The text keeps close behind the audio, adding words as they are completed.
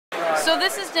So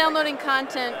this is downloading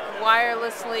content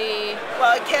wirelessly.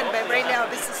 Well, it can, but right now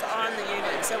this is on the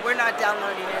unit, so we're not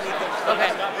downloading anything.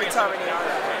 Okay. It's already on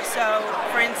there. So,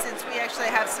 for instance, we actually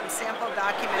have some sample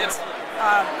documents.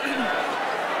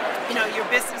 Your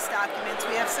business documents.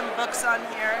 We have some books on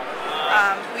here.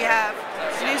 We have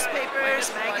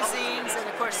newspapers, magazines, and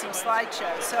of course some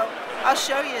slideshows. So I'll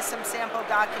show you some sample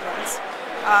documents.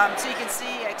 So you can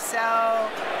see Excel,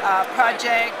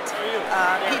 project,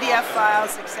 PDF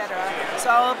files, etc. So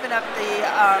I'll open up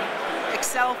the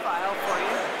Excel file for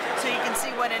you so you can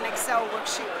see what an Excel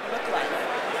worksheet would look like.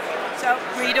 So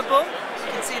readable,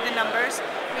 you can see the numbers.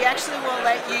 We actually will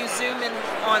let you zoom in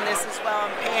on this as well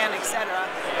and pan, etc.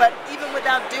 But even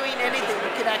without doing anything,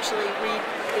 you can actually read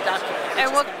the document.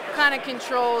 And what kind of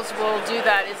controls will do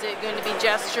that? Is it going to be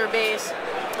gesture-based,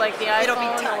 like the iPhone? It'll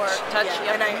be touch. Or touch?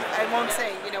 Yeah. Yep. And I won't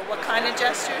say what kind of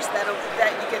gestures that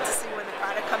you get to see when the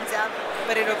product comes out,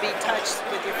 but it'll be touched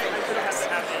with your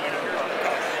fingertips. Okay.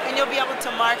 And you'll be able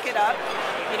to mark it up.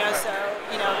 So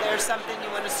there's something you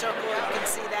want to circle, you can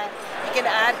see that. You can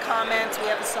add comments. We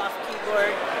have a soft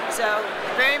keyboard. So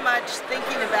very much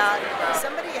thinking about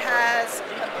somebody has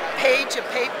a page of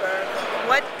paper.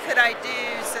 What could I do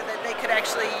so that they could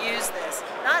actually use this?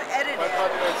 Not edit it,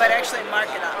 but actually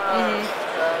mark it up.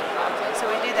 So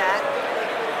we do that.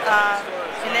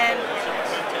 And then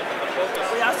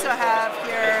we also have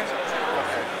here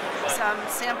some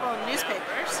sample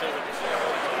newspapers.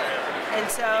 And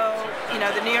so,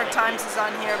 the New York Times is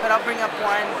on here, but I'll bring up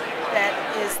one that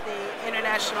is the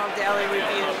International Daily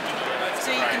Review.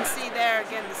 So you can see there,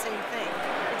 again, the same thing.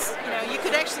 It's, you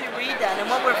could actually read that,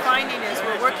 and what we're finding is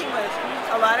we're working with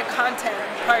a lot of content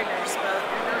partners, both,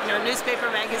 newspaper,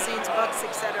 magazines, books,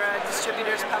 etc.,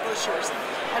 distributors, publishers.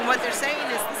 And what they're saying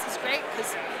is, this is great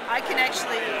because I can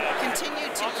actually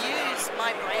continue to use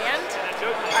my brand.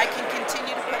 I can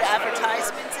continue to put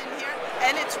advertisements in here,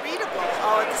 and it's readable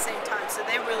all at the same time. So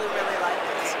they really, really like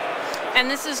this. And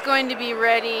this is going to be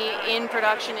ready in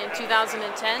production in 2010?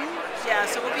 Yeah,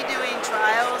 so we'll be doing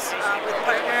trials with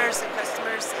partners and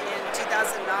customers in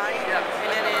 2009,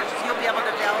 and then you'll be able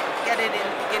to get it in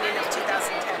the beginning of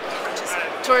 2010.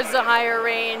 Towards the higher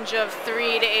range of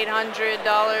 $300 to $800?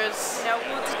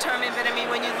 We'll determine, but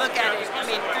when you look at it,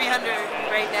 $300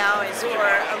 right now is for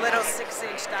a little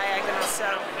 6-inch diagonal,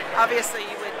 so obviously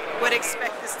you would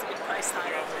expect this to be priced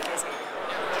higher.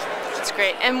 That's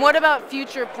great. And what about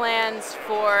future plans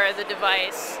for the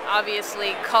device?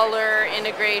 Obviously, color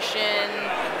integration,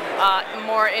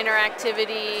 more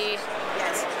interactivity.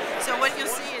 Yes. So what you'll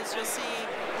see is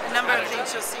a number of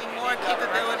things. You'll see more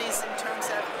capabilities in terms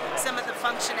of some of the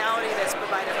functionality that's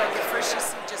provided. Like at first you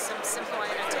see just some simple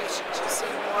annotations. You'll see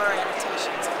more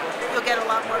annotations. You'll get a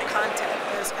lot more content,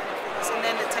 those kind of things. And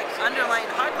then the underlying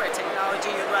hardware technology,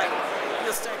 you're right.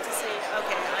 You'll start to see,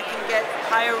 okay, I can get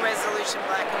higher resolution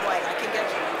black and white. I can get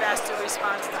faster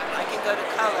response time. I can go to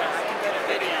color. I can go to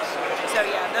video. So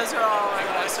yeah, those are all on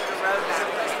our sort of roadmap.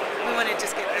 But we want to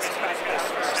just get this project out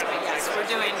first. But yes, we're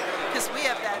doing, because we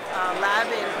have that lab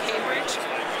in Cambridge,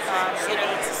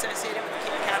 that's associated with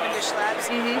Cavendish Labs.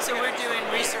 So we're doing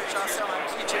research also on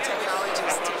future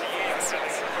technologies too.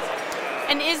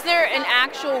 And is there an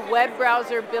actual web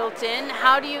browser built in?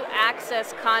 How do you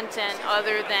access content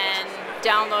other than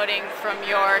downloading from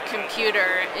your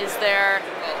computer? Is there...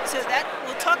 So that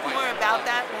we'll talk more about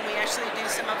that when we actually do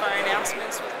some of our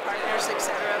announcements with partners,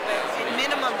 etc. But at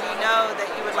minimum, you know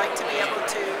that you would like to be able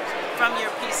to, from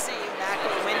your PC, Mac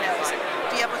or Windows,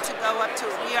 be able to go up to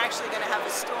it. We're actually going to have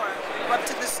a store. Go up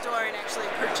to the store and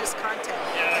actually purchase content.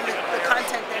 And the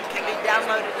content then can be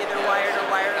downloaded either wired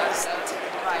or wireless to the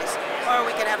device. Or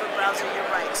we can have a browser, you're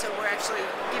right. So we're actually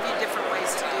give you different ways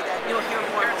to do that. You'll hear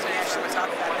more when we actually talk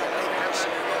about that later this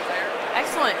year.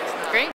 Excellent. Great.